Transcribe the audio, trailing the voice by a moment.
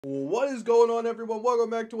What is going on, everyone? Welcome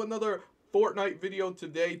back to another Fortnite video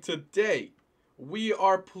today. Today, we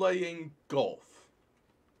are playing golf.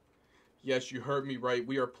 Yes, you heard me right.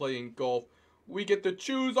 We are playing golf. We get to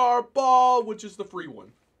choose our ball, which is the free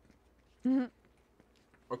one.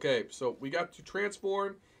 Okay, so we got to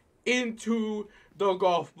transform into the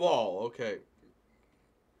golf ball. Okay.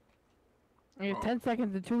 You have 10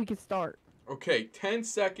 seconds until we can start. Okay, 10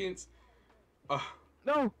 seconds.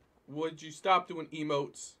 No. Would you stop doing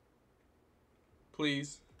emotes?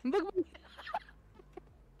 Please. Look at me.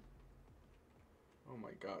 Oh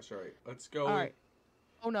my gosh. All right, let's go. All right.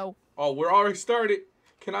 Oh, no. Oh, we're already started.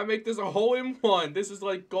 Can I make this a hole-in-one? This is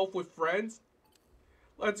like golf with friends.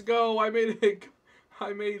 Let's go. I made it.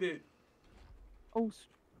 I made it. Oh,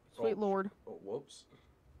 sweet Lord. Oh, whoops.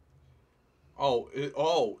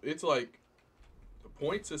 It's like the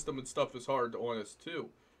point system and stuff is hard on us too.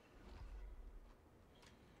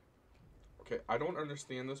 Okay, I don't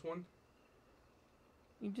understand this one.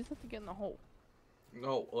 You just have to get in the hole.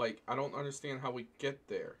 No, like, I don't understand how we get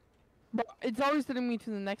there. But it's always sending me to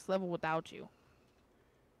the next level without you.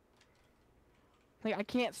 Like, I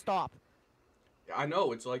can't stop. I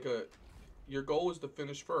know, it's like your goal is to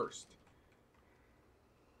finish first.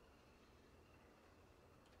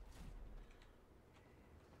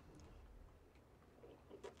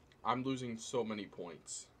 I'm losing so many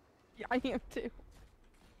points. Yeah, I am too.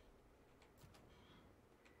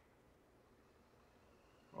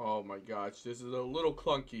 Oh my gosh, this is a little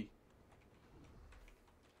clunky.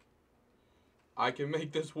 I can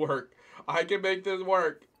make this work. I can make this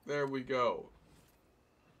work. There we go.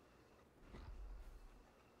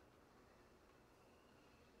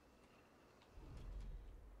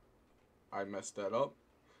 I messed that up.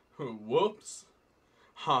 Whoops.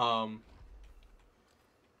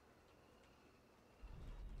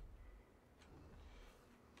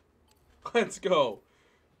 Let's go.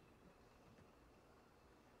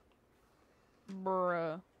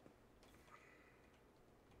 Bruh.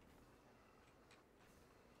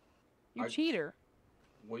 You cheater.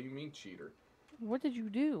 What do you mean, cheater? What did you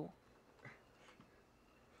do?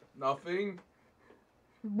 Nothing?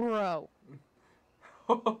 Bro.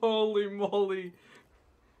 Holy moly.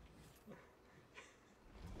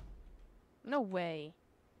 No way.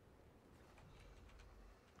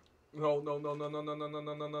 No.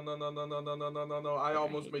 I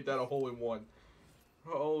almost made that a hole-in-one.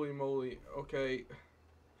 Holy moly. Okay.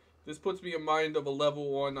 This puts me in mind of a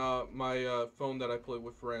level on my phone that I play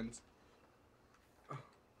with friends.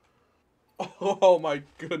 Oh my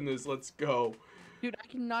goodness, let's go. Dude, I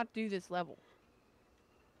cannot do this level.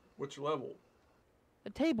 Which level? The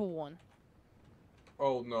table one.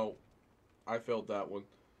 Oh no. I failed that one.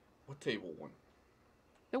 What table one?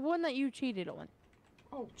 The one that you cheated on.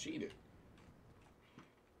 Oh, cheated.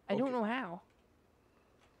 I don't know how.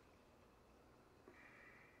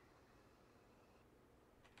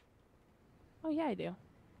 Oh yeah, I do.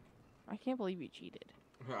 I can't believe you cheated.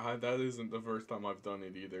 That isn't the first time I've done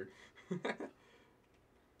it either.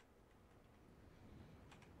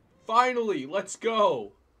 Finally, let's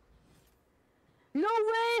go. No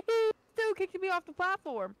way! Still kicked me off the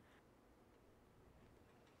platform.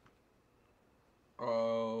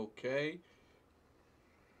 Okay.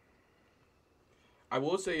 I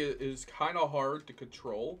will say it is kind of hard to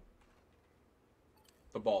control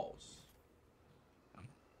the balls.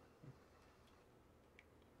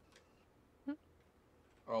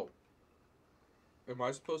 Oh. Am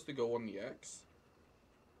I supposed to go on the X?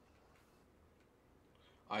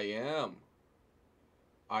 I am.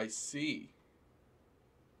 I see.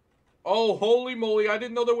 Oh, holy moly. I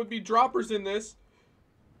didn't know there would be droppers in this.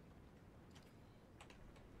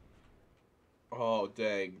 Oh,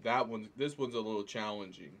 dang. This one's a little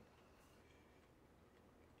challenging.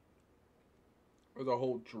 There's a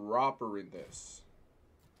whole dropper in this.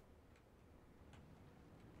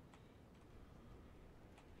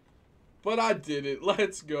 But I did it.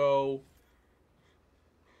 Let's go.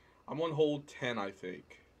 I'm on hole 10, I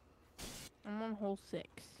think. I'm on hole 6.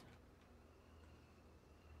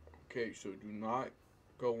 Okay, so do not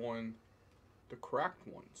go on the cracked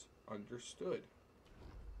ones. Understood.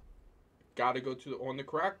 Gotta go on the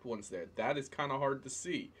cracked ones there. That is kind of hard to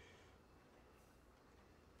see.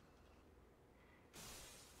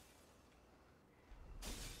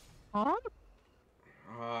 Huh?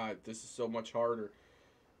 This is so much harder.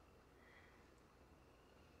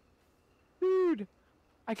 Dude,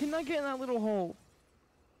 I cannot get in that little hole.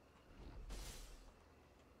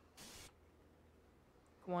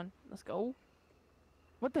 Come on, let's go.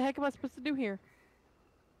 What the heck am I supposed to do here?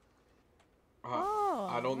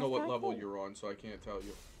 I don't know what level cool. you're on, so I can't tell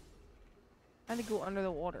you. I had to go under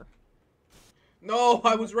the water. No,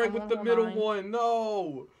 I was right I'm with on the hole middle 9. one.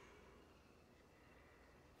 No.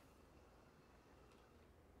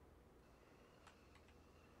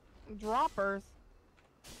 Droppers.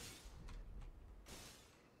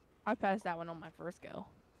 I passed that one on my first go.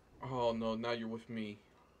 Oh, no. Now you're with me.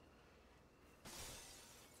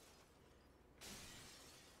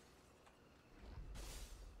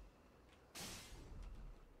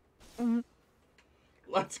 Mhm.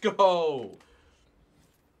 Let's go.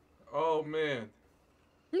 Oh, man.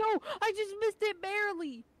 No, I just missed it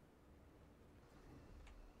barely.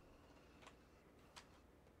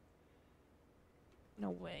 No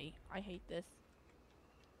way. I hate this.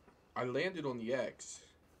 I landed on the X.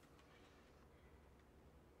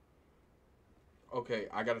 Okay,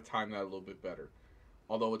 I gotta time that a little bit better.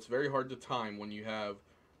 Although it's very hard to time when you have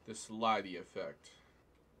the slidey effect.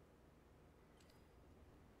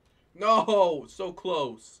 No! So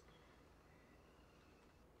close.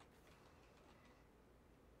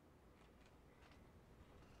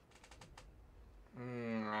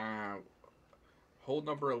 Hold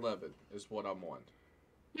number 11 is what I'm on.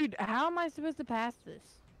 Dude, how am I supposed to pass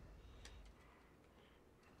this?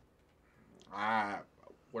 Ah,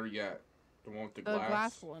 where you at? The one with the The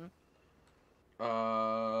glass glass? one.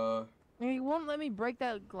 Uh, He won't let me break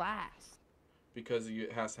that glass. because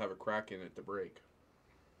it has to have a crack in it to break.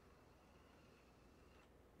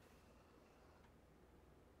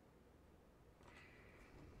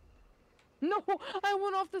 No, I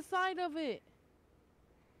went off the side of it.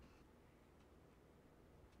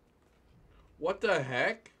 What the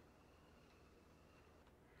heck?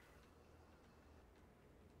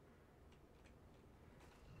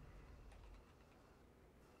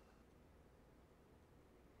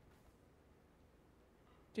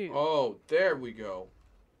 Dude. Oh, there we go.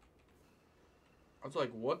 I was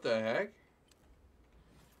like, what the heck?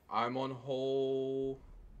 I'm on hole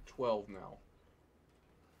 12 now.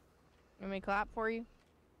 Let me clap for you.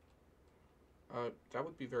 That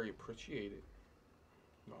would be very appreciated.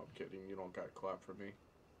 No, I'm kidding. You don't got to clap for me.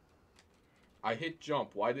 I hit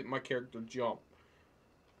jump. Why didn't my character jump?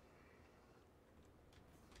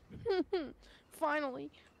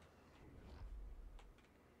 Finally.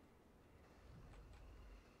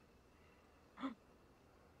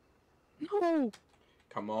 No.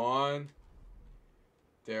 Come on.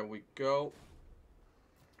 There we go.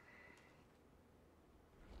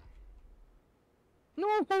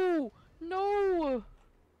 No. No.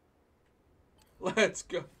 Let's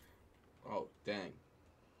go. Oh, dang.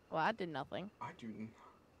 Well, I did nothing. I do. You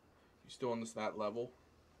still on that level?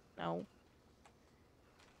 No.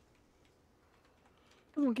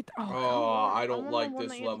 Get the, oh, come Oh, on. I I'm don't on the like one this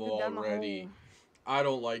that you have to level go down the already. hole. I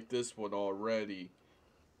don't like this one already.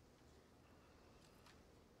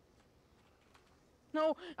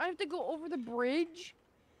 No, I have to go over the bridge.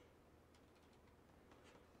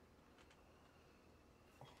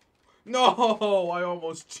 No, I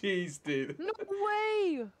almost cheesed it. No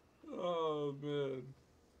way. Oh, man.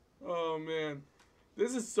 Oh, man.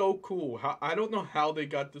 This is so cool. I don't know how they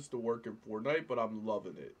got this to work in Fortnite, but I'm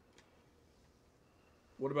loving it.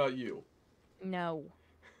 What about you? No.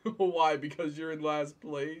 Why? Because you're in last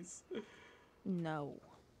place? No.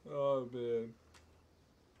 Oh, man.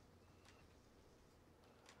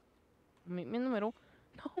 Meet me in the middle.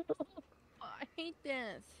 No. I hate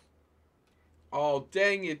this. Oh,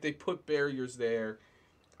 dang it. They put barriers there.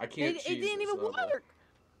 I can't It cheese didn't this even level. work.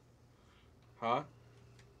 Huh?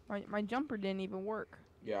 My jumper didn't even work.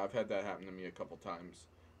 Yeah, I've had that happen to me a couple times.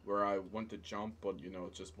 Where I went to jump, but, you know,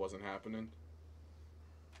 it just wasn't happening.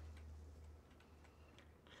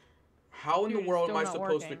 How in the Dude, it's world am still I not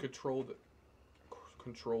supposed to working.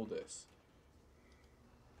 control this?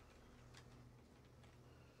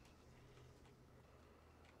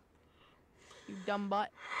 You dumb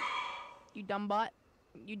butt. You dumb butt.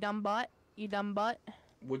 You dumb butt. You dumb butt.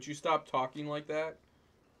 Would you stop talking like that?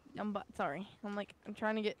 Dumb butt. Sorry. I'm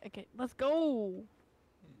trying to get. Okay, let's go.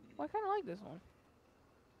 Well, I kind of like this one.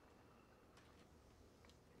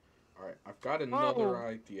 Alright, I've got another Whoa.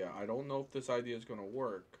 idea. I don't know if this idea is going to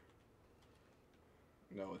work.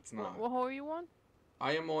 No, it's not. What hole are you on?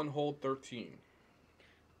 I am on hole 13.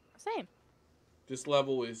 Same. This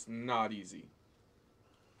level is not easy.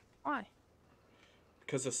 Why?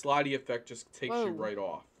 Because the slidey effect just takes you Whoa. right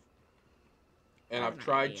off. And I have I've an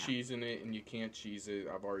tried idea. cheesing it, and you can't cheese it.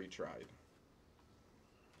 I've already tried.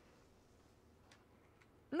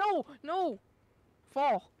 No, no.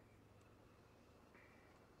 Fall.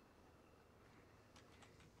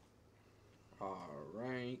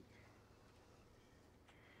 Alright.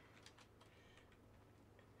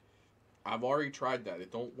 I've already tried that.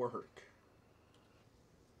 It don't work.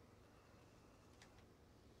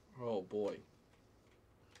 Oh, boy.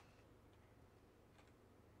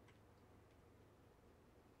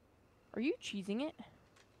 Are you cheesing it?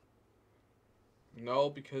 No,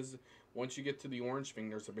 because once you get to the orange thing,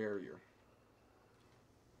 there's a barrier.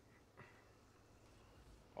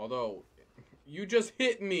 Although, you just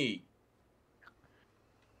hit me.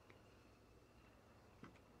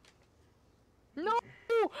 No!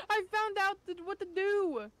 I found out what to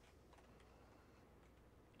do!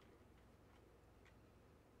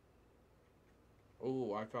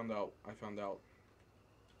 Oh, I found out. I found out.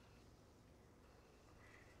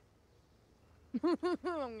 I'm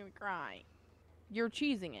gonna cry. You're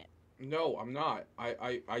cheesing it. No, I'm not.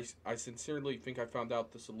 I sincerely think I found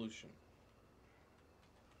out the solution.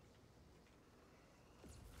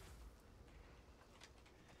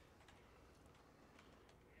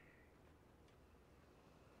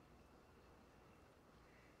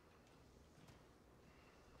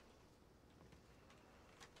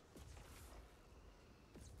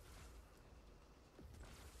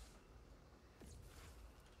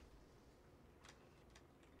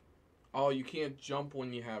 Oh, you can't jump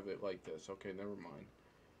when you have it like this. Okay, never mind.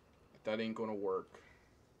 That ain't gonna work.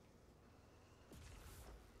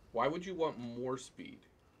 Why would you want more speed?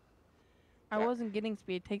 I wasn't getting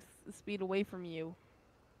speed. It takes the speed away from you.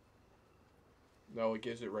 No, it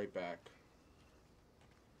gives it right back.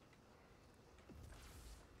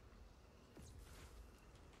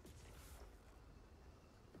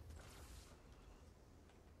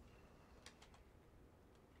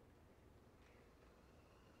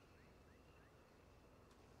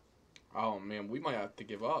 Oh man, we might have to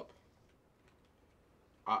give up.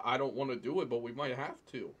 I don't want to do it, but we might have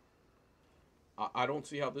to. I don't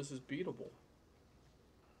see how this is beatable.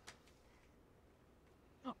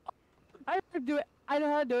 I know how to do it. I know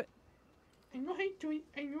how to do it. I know how to do it.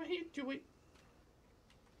 I know how to do it.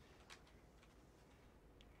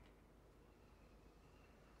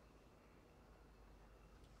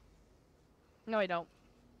 No, I don't.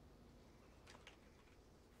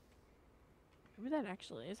 Maybe that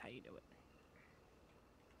actually is how you do it.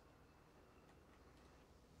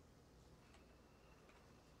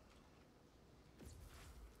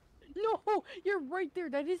 No, you're right there.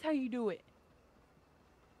 That is how you do it.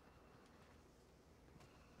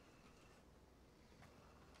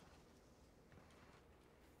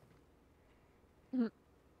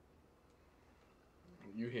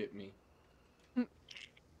 You hit me.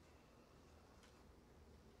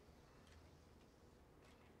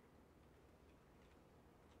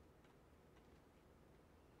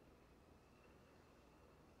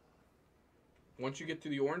 Once you get to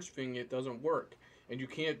the orange thing, it doesn't work. And you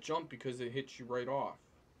can't jump because it hits you right off.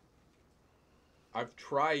 I've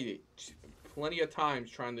tried it plenty of times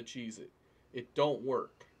trying to cheese it. It don't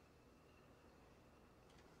work.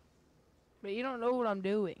 But you don't know what I'm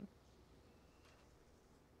doing.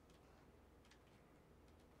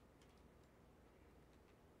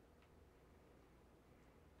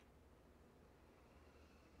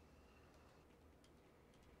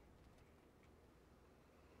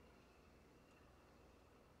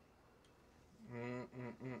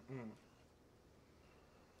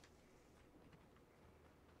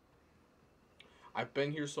 I've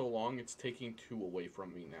been here so long, it's taking 2 away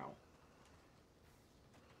from me now.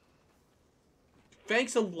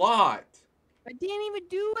 Thanks a lot! I didn't even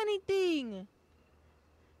do anything!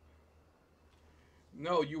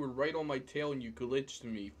 No, you were right on my tail and you glitched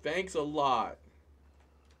me. Thanks a lot!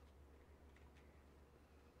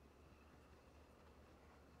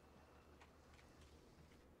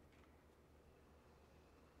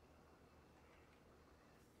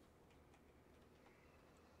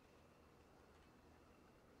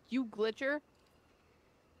 You glitcher?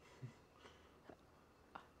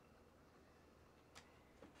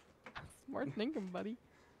 Smart thinking, buddy.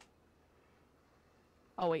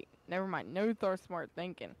 Oh wait, never mind. No Thor smart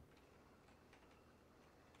thinking.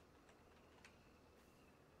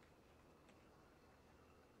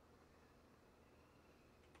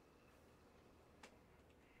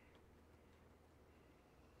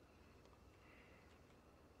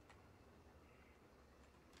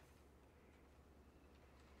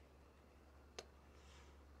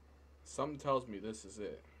 Something tells me this is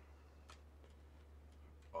it.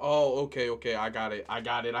 Oh, okay, okay, I got it. I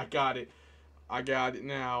got it. I got it. I got it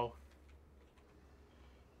now.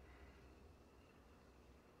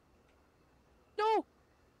 No!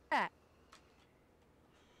 That.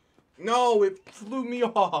 No, it flew me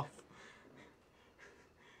off.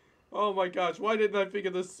 Oh my gosh, why didn't I think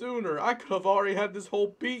of this sooner? I could have already had this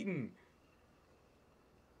hole beaten.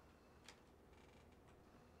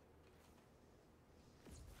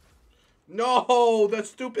 No, that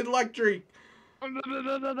stupid electric.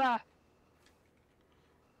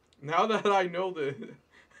 Now that I know this,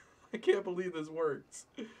 I can't believe this works.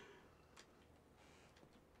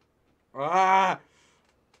 Ah!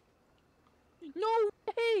 No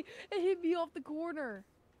way! It hit me off the corner.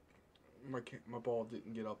 My ball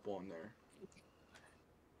didn't get up on there.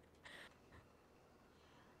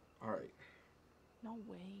 All right. No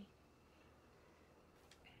way.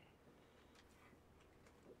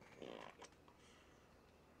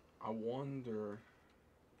 I wonder.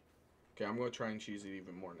 Okay, I'm gonna try and cheese it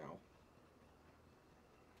even more now.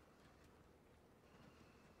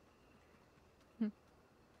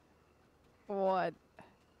 What?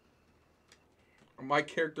 My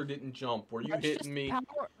character didn't jump. Were you It's just hitting me?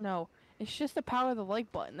 power. No, it's just the power of the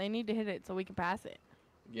like button. They need to hit it so we can pass it.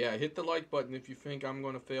 Yeah, hit the like button if you think I'm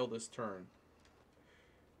gonna fail this turn.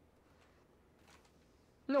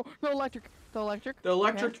 No, no electric. The electric. The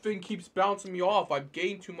electric thing keeps bouncing me off. I've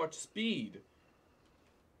gained too much speed.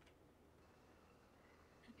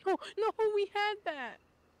 No, no, we had that.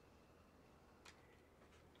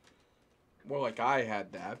 More like I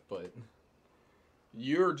had that, but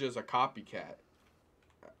you're just a copycat.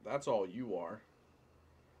 That's all you are.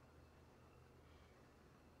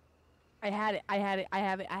 I had it. I had it. I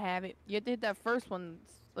have it. I have it. You have to hit that first one.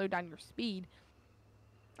 Slow down your speed.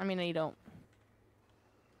 I mean, no, you don't.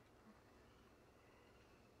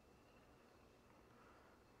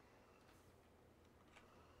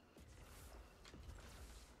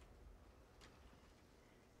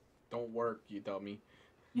 Don't work, you dummy.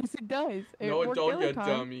 Yes, it does. No, it worked don't, the you other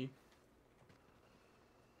time. dummy.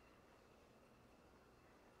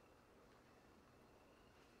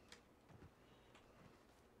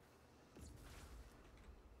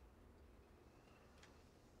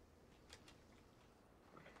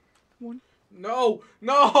 One. No,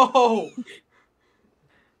 no!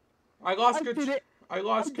 I lost I did it. I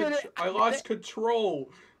lost I did it. I I lost did it. control.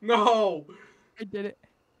 No. I did it.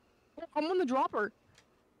 I'm on the dropper.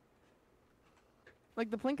 Like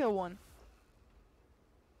the Plinko one.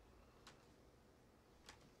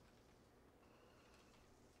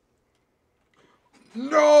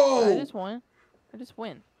 No. Did I just win? I just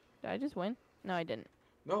win. Did I just win? No, I didn't.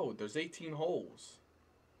 No, there's 18 holes.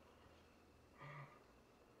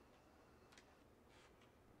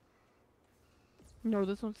 No,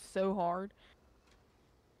 this one's so hard.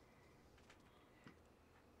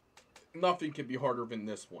 Nothing can be harder than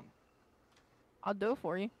this one. I'll do it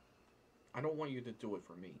for you. I don't want you to do it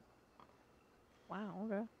for me. Wow,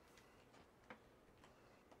 okay.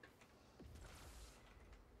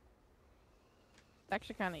 It's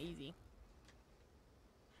actually kind of easy.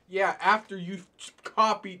 Yeah, after you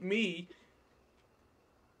copied me.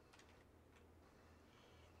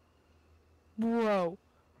 Bro.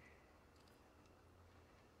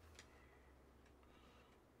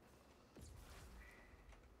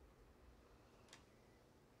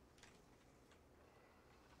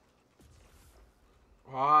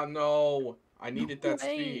 Ah, no. I needed that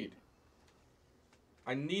way. speed.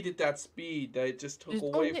 I needed that speed that it just took Just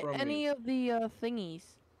away don't hit from any me. of the thingies.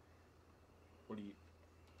 What do you...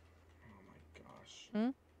 Oh my gosh. Hmm?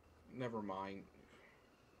 Never mind.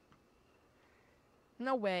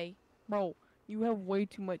 No way. Bro, you have way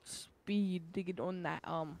too much speed to get on that,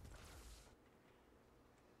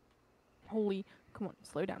 Holy... Come on,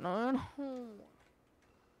 slow down. No, no, no.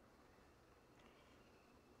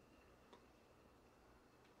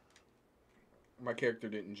 My character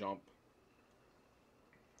didn't jump.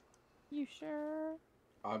 You sure?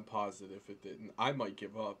 I'm positive it didn't. I might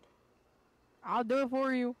give up. I'll do it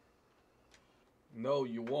for you. No,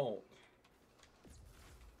 you won't.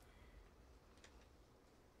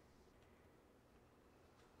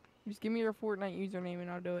 Just give me your Fortnite username and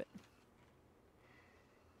I'll do it.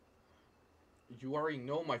 You already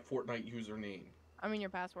know my Fortnite username. I mean your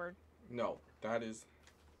password. No, that is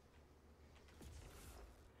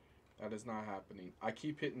not happening. I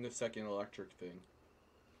keep hitting the second electric thing.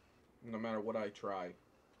 No matter what I try.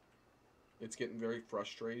 It's getting very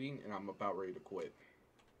frustrating and I'm about ready to quit.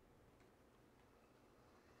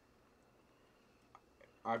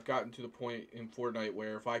 I've gotten to the point in Fortnite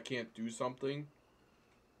where if I can't do something,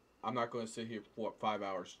 I'm not going to sit here for 5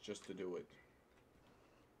 hours just to do it.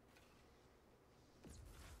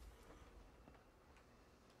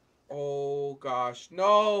 Oh gosh,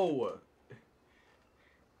 no!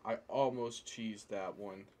 I almost cheesed that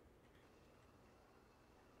one.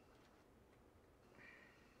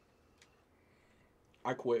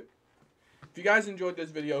 I quit. If you guys enjoyed this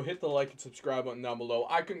video, hit the like and subscribe button down below.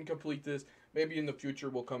 I couldn't complete this. Maybe in the future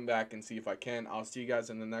we'll come back and see if I can. I'll see you guys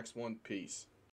in the next one. Peace.